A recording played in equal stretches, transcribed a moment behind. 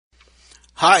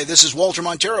Hi, this is Walter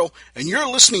Montero, and you're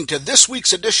listening to this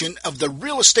week's edition of the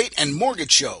Real Estate and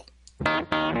Mortgage Show.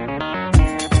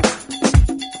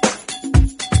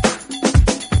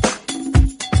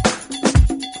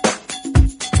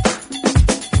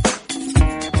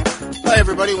 Hi,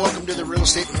 everybody. Welcome to the Real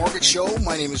Estate and Mortgage Show.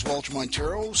 My name is Walter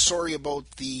Montero. Sorry about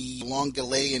the long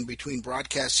delay in between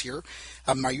broadcasts here.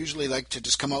 I usually like to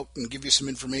just come out and give you some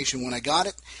information when I got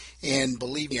it. And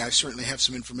believe me, I certainly have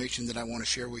some information that I want to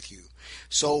share with you.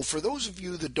 So for those of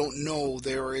you that don't know,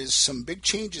 there is some big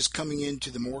changes coming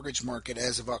into the mortgage market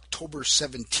as of October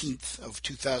 17th of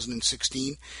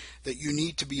 2016 that you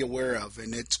need to be aware of.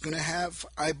 And it's going to have,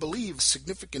 I believe,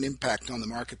 significant impact on the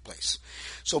marketplace.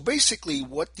 So basically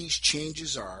what these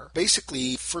changes are,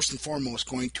 first and foremost,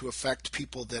 going to affect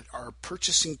people that are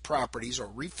purchasing properties or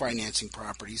refinancing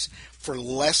properties for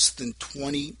less than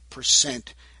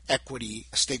 20% equity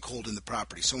stakehold in the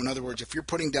property. So in other words, if you're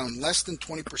putting down less than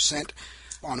 20%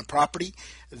 on a property,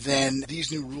 then these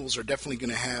new rules are definitely going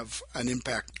to have an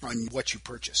impact on what you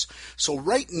purchase. So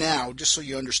right now, just so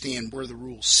you understand where the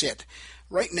rules sit,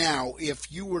 right now, if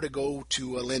you were to go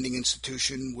to a lending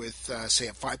institution with, say,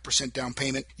 a 5% down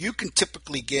payment, you can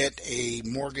typically get a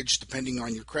mortgage, depending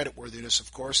on your creditworthiness,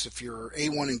 of course. If you're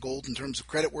A1 in gold in terms of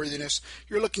creditworthiness,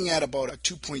 you're looking at about a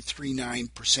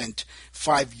 2.39%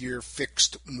 5-year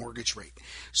fixed mortgage rate.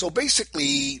 So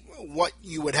basically, what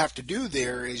you would have to do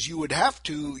there is your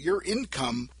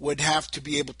income would have to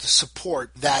be able to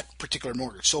support that particular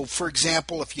mortgage. So, for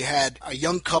example, if you had a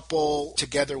young couple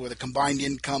together with a combined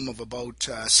income of about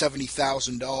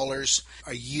 $70,000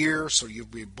 a year, so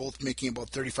you'd be both making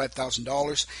about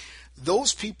 $35,000.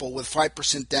 Those people with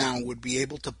 5% down would be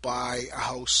able to buy a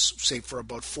house, say, for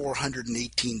about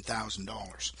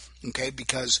 $418,000. Okay,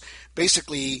 because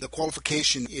basically the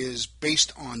qualification is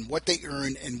based on what they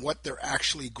earn and what they're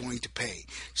actually going to pay.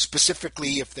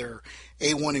 Specifically, if they're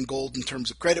A1 in gold in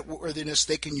terms of creditworthiness,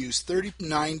 they can use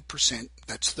 39%,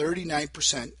 that's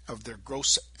 39% of their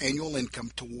gross annual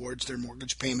income towards their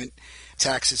mortgage payment,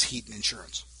 taxes, heat, and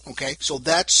insurance. Okay, so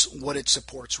that's what it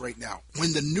supports right now.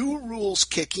 When the new rules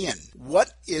kick in,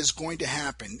 what is going to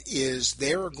happen is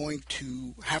they are going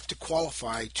to have to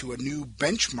qualify to a new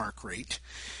benchmark rate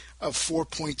of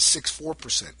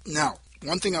 4.64%. Now,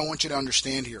 one thing I want you to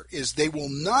understand here is they will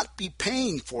not be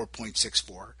paying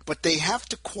 4.64, but they have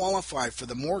to qualify for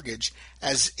the mortgage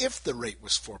as if the rate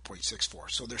was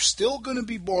 4.64. So they're still going to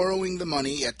be borrowing the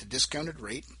money at the discounted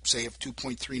rate, say of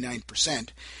 2.39%.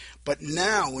 But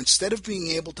now, instead of being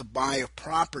able to buy a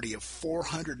property of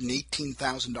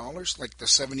 $418,000, like the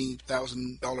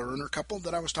 $70,000 earner couple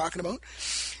that I was talking about,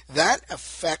 that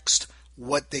affects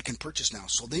what they can purchase now.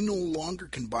 So they no longer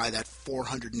can buy that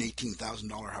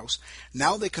 $418,000 house.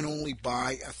 Now they can only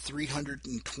buy a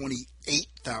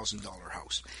 $328,000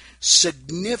 house.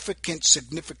 Significant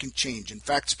change. In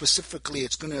fact, specifically,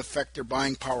 it's going to affect their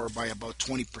buying power by about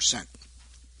 20%.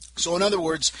 So in other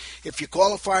words, if you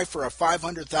qualify for a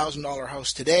 $500,000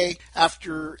 house today,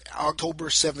 after October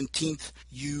 17th,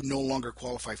 you no longer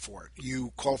qualify for it.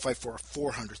 You qualify for a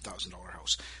 $400,000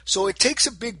 house. So it takes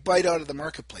a big bite out of the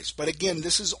marketplace. But again,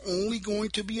 this is only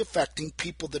going to be affecting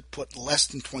people that put less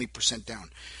than 20%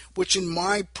 down, which in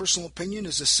my personal opinion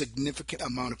is a significant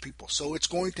amount of people. So it's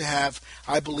going to have,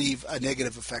 I believe, a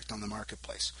negative effect on the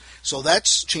marketplace. So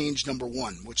that's change number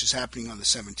one, which is happening on the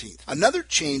 17th. Another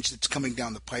change that's coming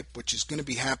down the pipe, which is going to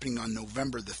be happening on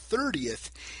November the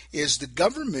 30th, is the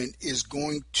government is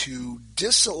going to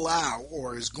disallow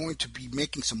or is going to be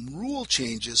making some rule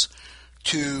changes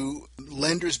to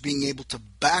lenders being able to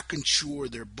back insure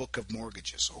their book of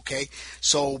mortgages. Okay,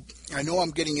 so I know I'm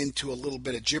getting into a little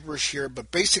bit of gibberish here, but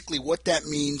basically what that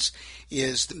means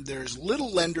is there's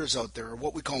little lenders out there, or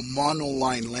what we call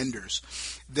monoline lenders,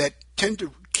 that tend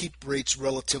to keep rates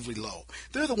relatively low.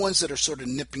 They're the ones that are sort of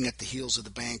nipping at the heels of the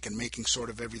bank and making sort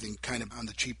of everything kind of on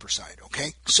the cheaper side,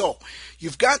 okay? So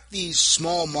you've got these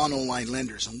small monoline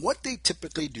lenders, and what they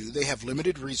typically do, they have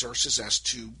limited resources as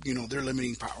to, their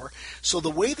limiting power. So the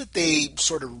way that they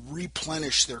sort of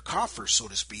replenish their coffers, so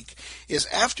to speak, is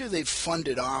after they've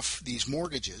funded off these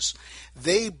mortgages,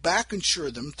 they back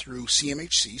insure them through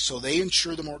CMHC, so they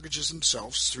insure the mortgages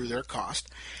themselves through their cost,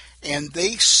 and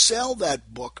they sell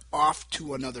that book off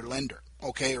to another lender,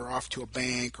 okay, or off to a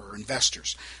bank or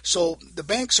investors. So the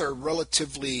banks are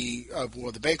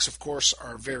the banks, of course,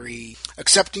 are very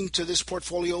accepting to this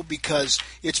portfolio because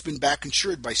it's been back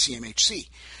insured by CMHC.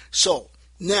 So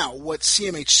now what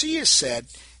CMHC has said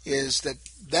is that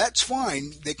that's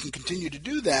fine. They can continue to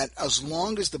do that as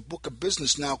long as the book of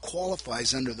business now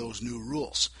qualifies under those new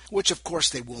rules, which of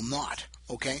course they will not.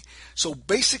 Okay, so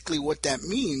basically what that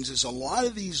means is a lot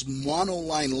of these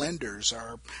monoline lenders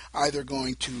are either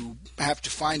going to have to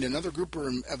find another group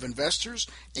of investors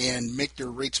and make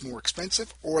their rates more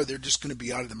expensive, or they're just going to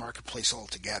be out of the marketplace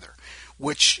altogether,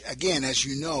 which again, as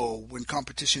you know, when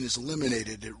competition is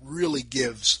eliminated, it really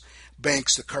gives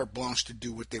banks the carte blanche to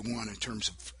do what they want in terms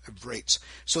of rates.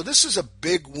 So this is a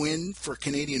big win for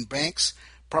Canadian banks.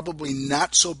 Probably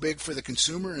not so big for the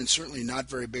consumer, and certainly not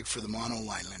very big for the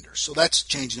monoline lenders. So that's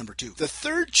change number 2. The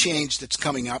third change that's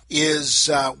coming up is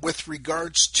with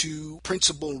regards to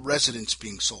principal residence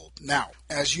being sold. Now,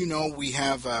 as you know, we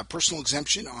have a personal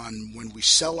exemption on when we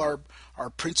sell our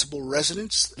principal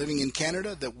residence living in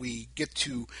Canada, that we get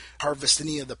to harvest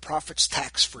any of the profits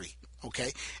tax-free.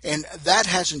 Okay, and that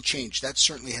hasn't changed. That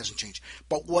certainly hasn't changed.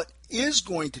 But what is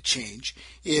going to change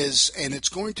is, and it's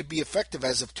going to be effective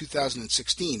as of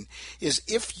 2016, is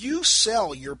if you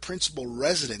sell your principal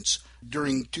residence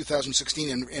during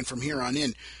 2016 and from here on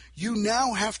in, you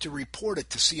now have to report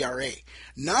it to CRA.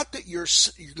 Not that you're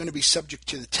going to be subject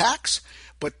to the tax,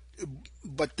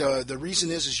 but the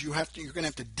reason is you're going to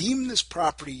have to deem this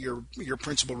property your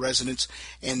principal residence,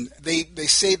 and they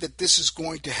say that this is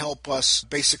going to help us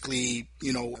basically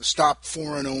stop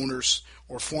foreign owners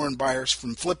or foreign buyers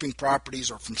from flipping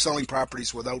properties or from selling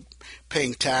properties without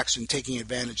paying tax and taking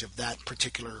advantage of that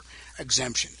particular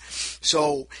exemption.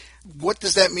 So what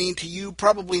does that mean to you?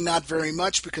 Probably not very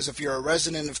much, because if you're a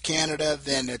resident of Canada,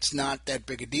 then it's not that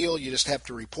big a deal. You just have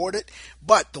to report it.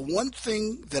 But the one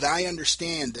thing that I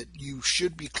understand that you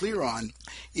should be clear on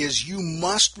is you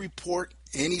must report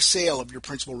any sale of your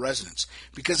principal residence,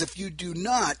 because if you do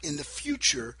not in the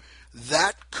future,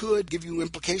 that could give you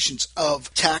implications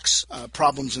of tax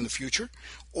problems in the future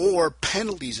or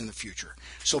penalties in the future.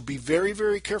 So be very,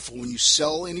 very careful when you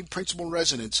sell any principal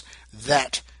residence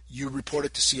that you report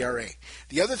it to CRA.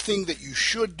 The other thing that you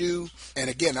should do, and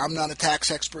again, I'm not a tax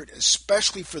expert,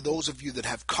 especially for those of you that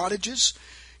have cottages,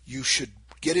 you should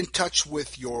get in touch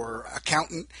with your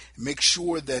accountant. Make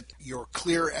sure that you're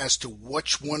clear as to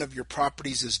which one of your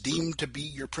properties is deemed to be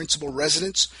your principal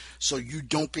residence, so you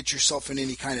don't get yourself in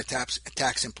any kind of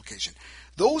tax implication.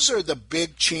 Those are the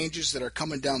big changes that are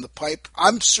coming down the pipe.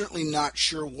 I'm certainly not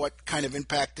sure what kind of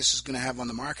impact this is going to have on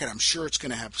the market. I'm sure it's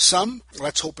going to have some.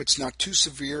 Let's hope it's not too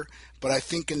severe. But I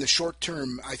think in the short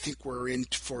term, I think we're in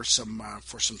for some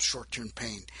short-term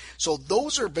pain. So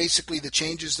those are basically the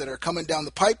changes that are coming down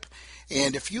the pipe.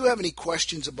 And if you have any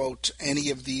questions about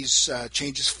any of these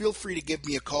changes, feel free to give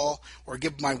me a call or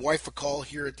give my wife a call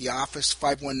here at the office,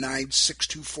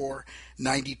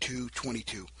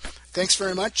 519-624-9222. Thanks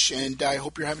very much, and I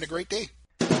hope you're having a great day.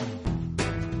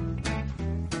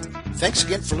 Thanks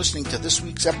again for listening to this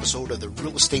week's episode of the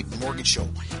Real Estate Mortgage Show.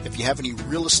 If you have any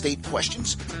real estate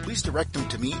questions, please direct them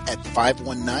to me at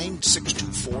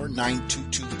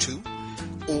 519-624-9222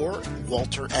 or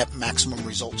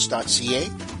walter@maximumresults.ca,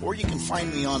 or you can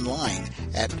find me online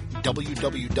at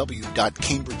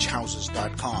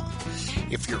www.cambridgehouses.com.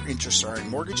 If your interests are in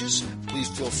mortgages, please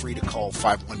feel free to call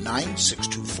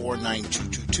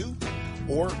 519-624-9222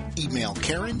 or email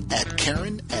Karen at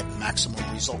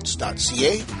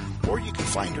karen@maximumresults.ca, or you can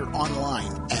find her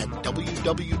online at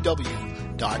www.m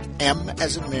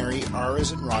as in Mary, R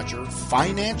as in Roger,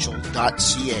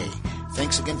 financial.ca.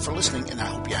 Thanks again for listening, and I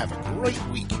hope you have a great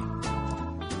week.